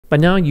By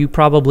now you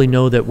probably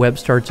know that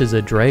WebStarts is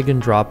a drag and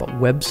drop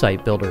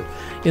website builder.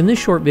 In this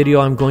short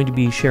video I'm going to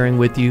be sharing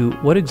with you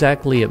what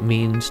exactly it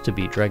means to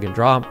be drag and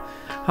drop,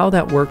 how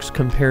that works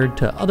compared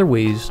to other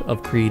ways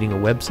of creating a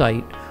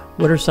website,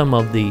 what are some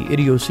of the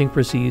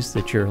idiosyncrasies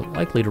that you're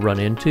likely to run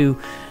into,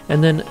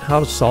 and then how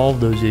to solve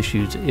those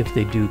issues if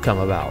they do come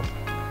about.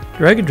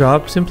 Drag and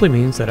drop simply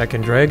means that I can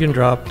drag and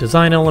drop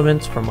design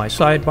elements from my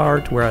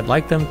sidebar to where I'd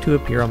like them to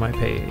appear on my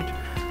page.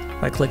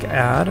 I click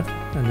Add,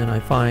 and then I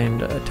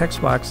find a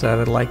text box that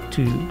I'd like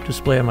to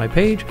display on my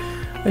page.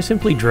 I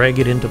simply drag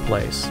it into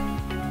place.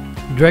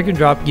 Drag and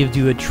drop gives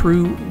you a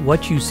true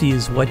what you see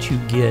is what you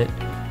get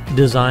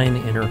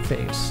design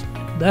interface.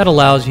 That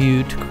allows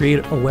you to create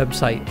a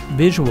website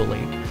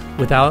visually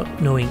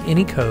without knowing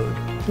any code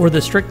or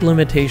the strict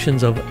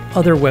limitations of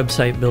other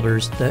website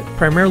builders that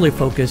primarily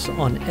focus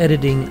on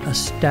editing a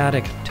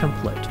static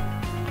template.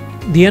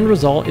 The end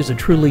result is a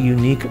truly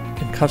unique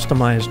and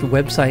customized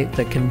website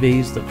that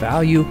conveys the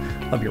value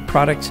of your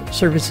products,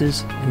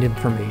 services, and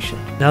information.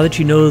 Now that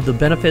you know the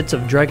benefits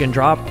of drag and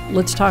drop,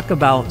 let's talk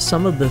about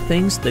some of the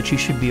things that you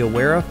should be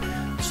aware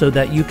of so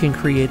that you can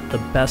create the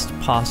best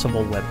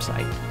possible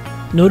website.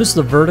 Notice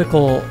the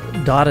vertical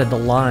dotted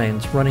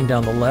lines running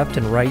down the left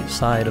and right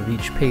side of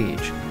each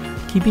page.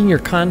 Keeping your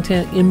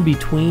content in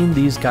between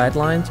these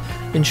guidelines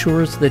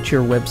ensures that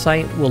your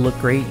website will look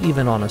great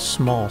even on a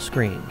small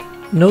screen.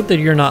 Note that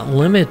you're not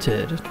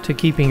limited to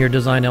keeping your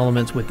design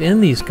elements within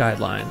these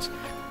guidelines.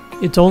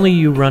 It's only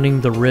you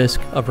running the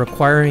risk of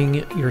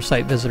requiring your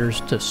site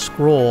visitors to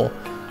scroll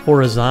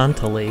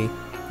horizontally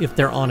if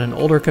they're on an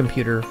older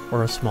computer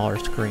or a smaller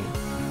screen.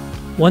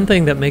 One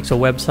thing that makes a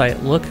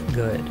website look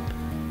good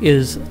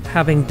is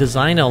having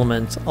design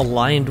elements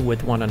aligned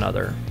with one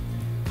another.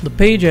 The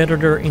page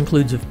editor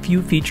includes a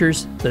few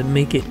features that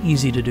make it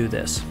easy to do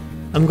this.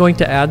 I'm going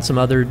to add some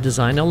other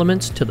design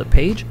elements to the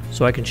page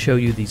so I can show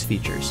you these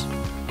features.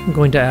 I'm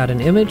going to add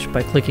an image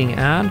by clicking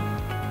Add,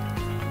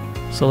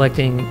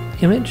 selecting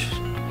Image,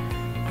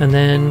 and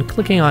then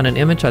clicking on an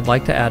image I'd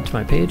like to add to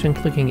my page and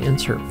clicking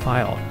Insert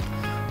File.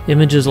 The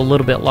image is a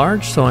little bit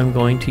large, so I'm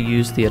going to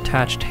use the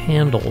attached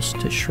handles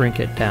to shrink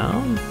it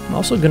down. I'm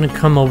also going to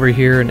come over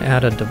here and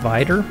add a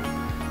divider.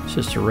 It's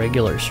just a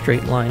regular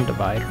straight line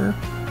divider.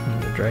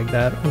 I'm going to drag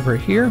that over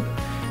here.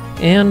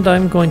 And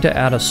I'm going to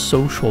add a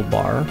social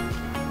bar,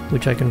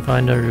 which I can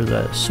find under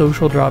the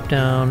social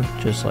drop-down,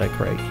 just like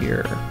right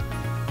here.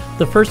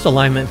 The first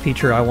alignment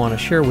feature I want to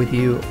share with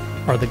you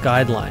are the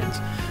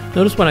guidelines.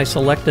 Notice when I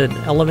select an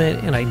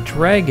element and I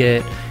drag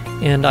it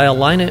and I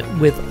align it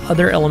with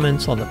other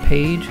elements on the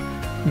page,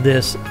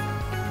 this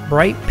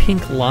bright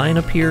pink line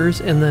appears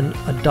and then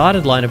a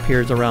dotted line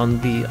appears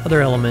around the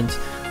other elements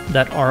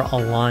that are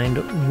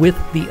aligned with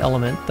the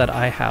element that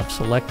I have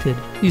selected.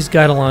 These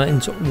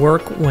guidelines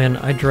work when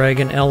I drag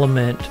an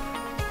element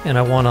and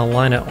I want to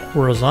align it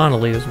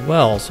horizontally as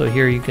well. So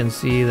here you can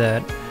see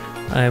that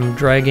I'm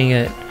dragging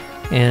it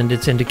and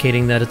it's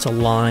indicating that it's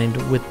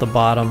aligned with the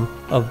bottom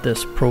of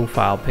this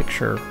profile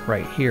picture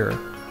right here.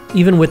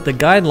 Even with the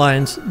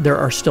guidelines, there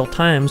are still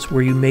times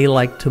where you may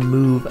like to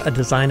move a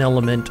design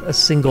element a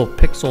single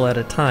pixel at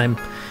a time.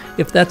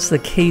 If that's the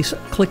case,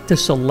 click to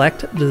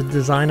select the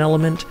design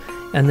element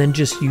and then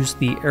just use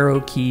the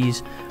arrow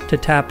keys to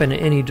tap in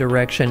any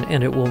direction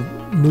and it will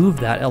move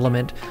that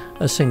element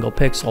a single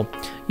pixel.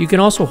 You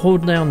can also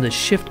hold down the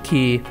Shift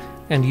key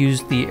and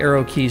use the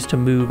arrow keys to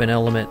move an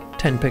element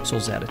 10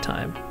 pixels at a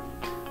time.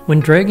 When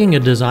dragging a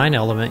design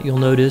element, you'll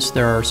notice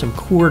there are some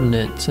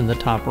coordinates in the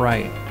top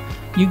right.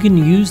 You can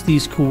use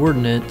these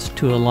coordinates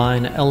to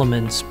align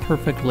elements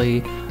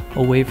perfectly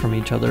away from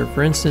each other.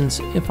 For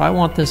instance, if I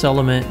want this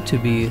element to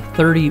be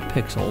 30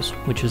 pixels,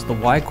 which is the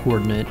Y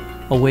coordinate,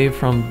 away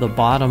from the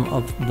bottom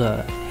of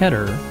the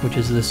header, which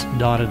is this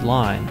dotted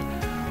line,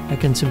 I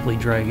can simply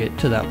drag it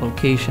to that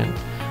location.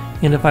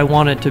 And if I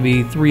want it to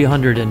be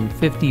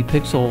 350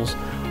 pixels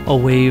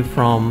away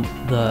from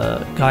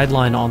the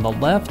guideline on the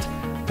left,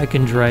 I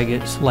can drag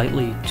it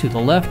slightly to the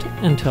left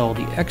until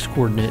the X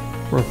coordinate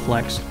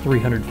reflects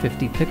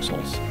 350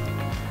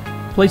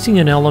 pixels. Placing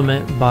an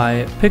element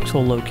by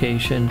pixel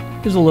location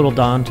is a little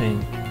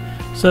daunting.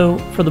 So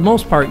for the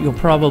most part, you'll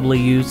probably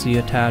use the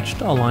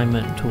attached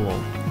alignment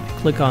tool.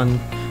 Click on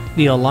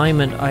the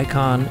alignment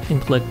icon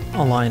and click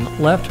align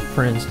left,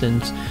 for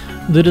instance,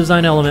 the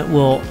design element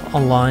will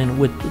align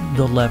with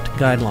the left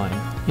guideline.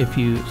 If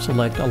you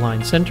select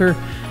align center,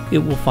 it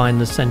will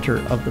find the center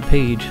of the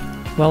page,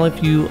 while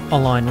if you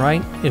align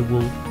right, it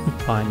will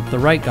find the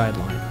right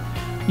guideline.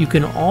 You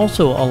can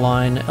also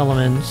align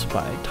elements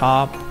by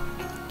top,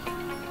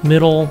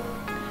 middle,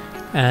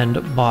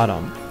 and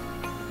bottom.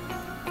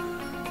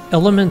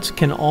 Elements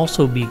can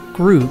also be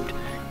grouped,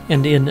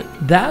 and in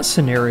that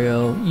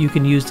scenario, you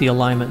can use the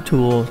alignment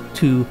tool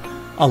to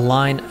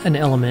align an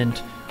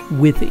element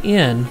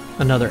within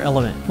another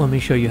element. Let me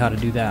show you how to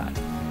do that.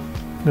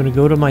 I'm going to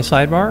go to my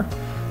sidebar,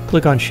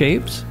 click on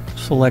Shapes,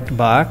 select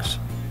Box,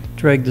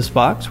 drag this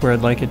box where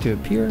I'd like it to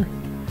appear.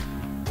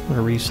 I'm going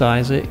to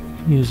resize it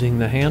using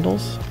the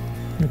handles.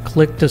 And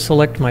click to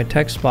select my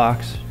text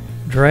box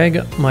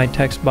drag my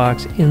text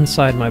box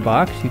inside my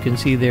box. You can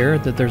see there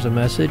that there's a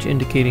message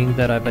indicating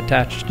that I've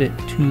attached it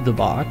to the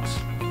box.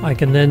 I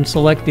can then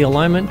select the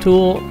alignment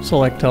tool,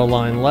 select to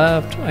align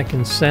left. I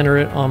can center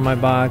it on my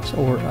box,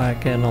 or I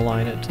can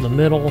align it to the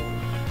middle,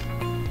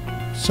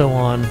 so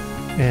on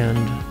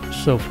and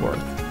so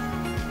forth.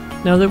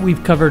 Now that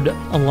we've covered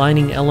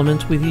aligning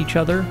elements with each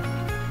other,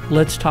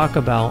 let's talk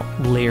about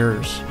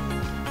layers.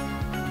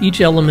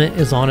 Each element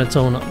is on its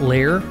own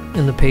layer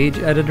in the page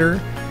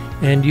editor,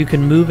 and you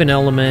can move an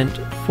element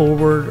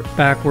forward,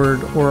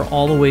 backward, or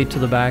all the way to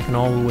the back and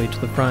all the way to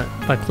the front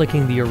by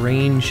clicking the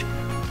Arrange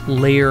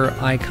Layer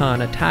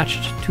icon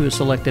attached to a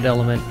selected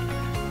element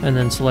and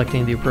then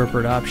selecting the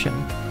appropriate option.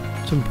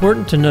 It's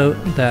important to note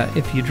that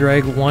if you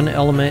drag one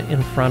element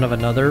in front of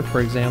another, for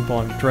example,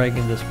 I'm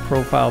dragging this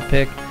profile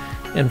pic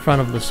in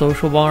front of the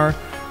social bar,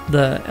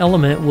 the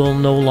element will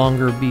no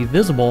longer be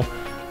visible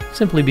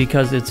simply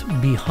because it's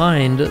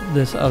behind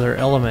this other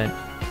element.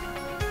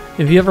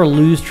 If you ever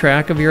lose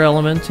track of your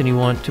elements and you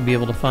want to be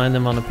able to find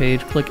them on a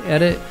page, click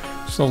Edit,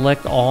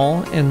 select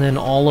All, and then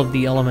all of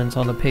the elements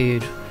on the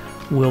page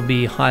will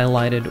be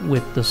highlighted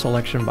with the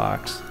selection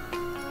box.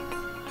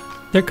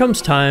 There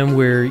comes time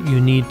where you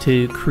need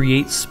to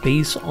create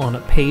space on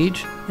a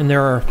page, and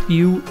there are a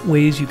few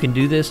ways you can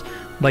do this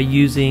by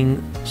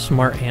using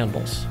smart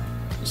handles.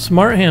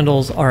 Smart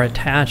handles are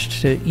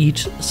attached to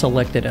each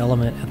selected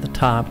element at the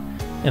top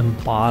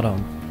and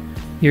bottom.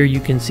 Here you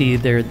can see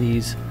there are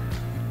these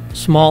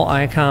small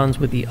icons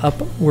with the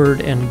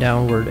upward and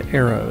downward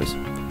arrows.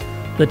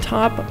 The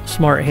top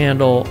smart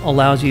handle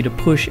allows you to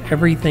push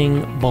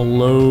everything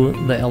below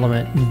the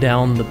element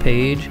down the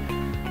page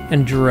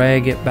and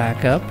drag it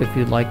back up if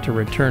you'd like to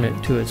return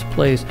it to its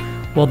place,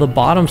 while the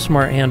bottom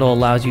smart handle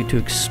allows you to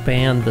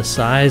expand the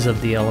size of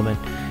the element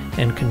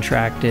and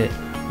contract it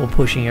while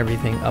pushing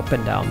everything up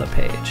and down the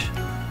page.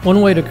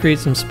 One way to create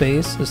some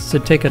space is to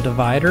take a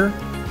divider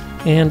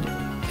and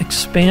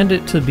expand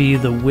it to be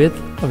the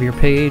width of your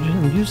page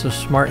and use the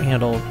smart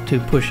handle to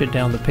push it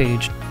down the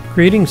page.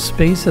 Creating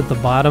space at the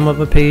bottom of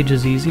a page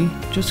is easy.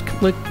 Just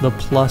click the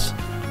plus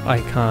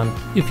icon.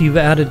 If you've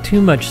added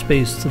too much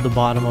space to the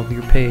bottom of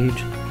your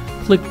page,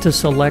 click to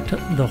select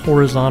the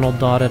horizontal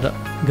dotted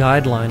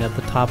guideline at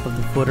the top of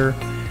the footer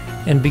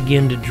and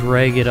begin to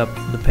drag it up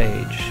the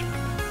page.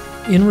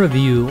 In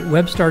review,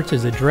 WebStarts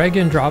is a drag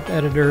and drop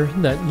editor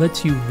that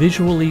lets you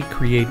visually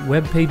create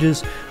web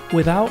pages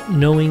without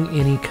knowing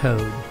any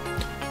code.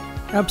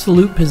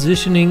 Absolute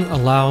positioning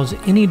allows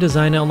any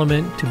design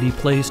element to be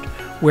placed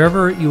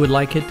wherever you would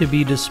like it to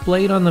be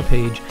displayed on the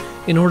page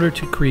in order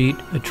to create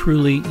a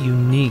truly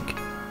unique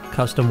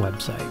custom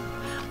website.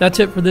 That's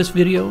it for this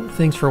video.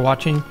 Thanks for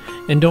watching,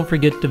 and don't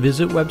forget to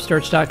visit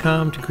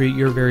webstarts.com to create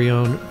your very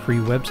own free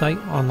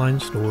website, online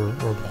store,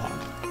 or blog.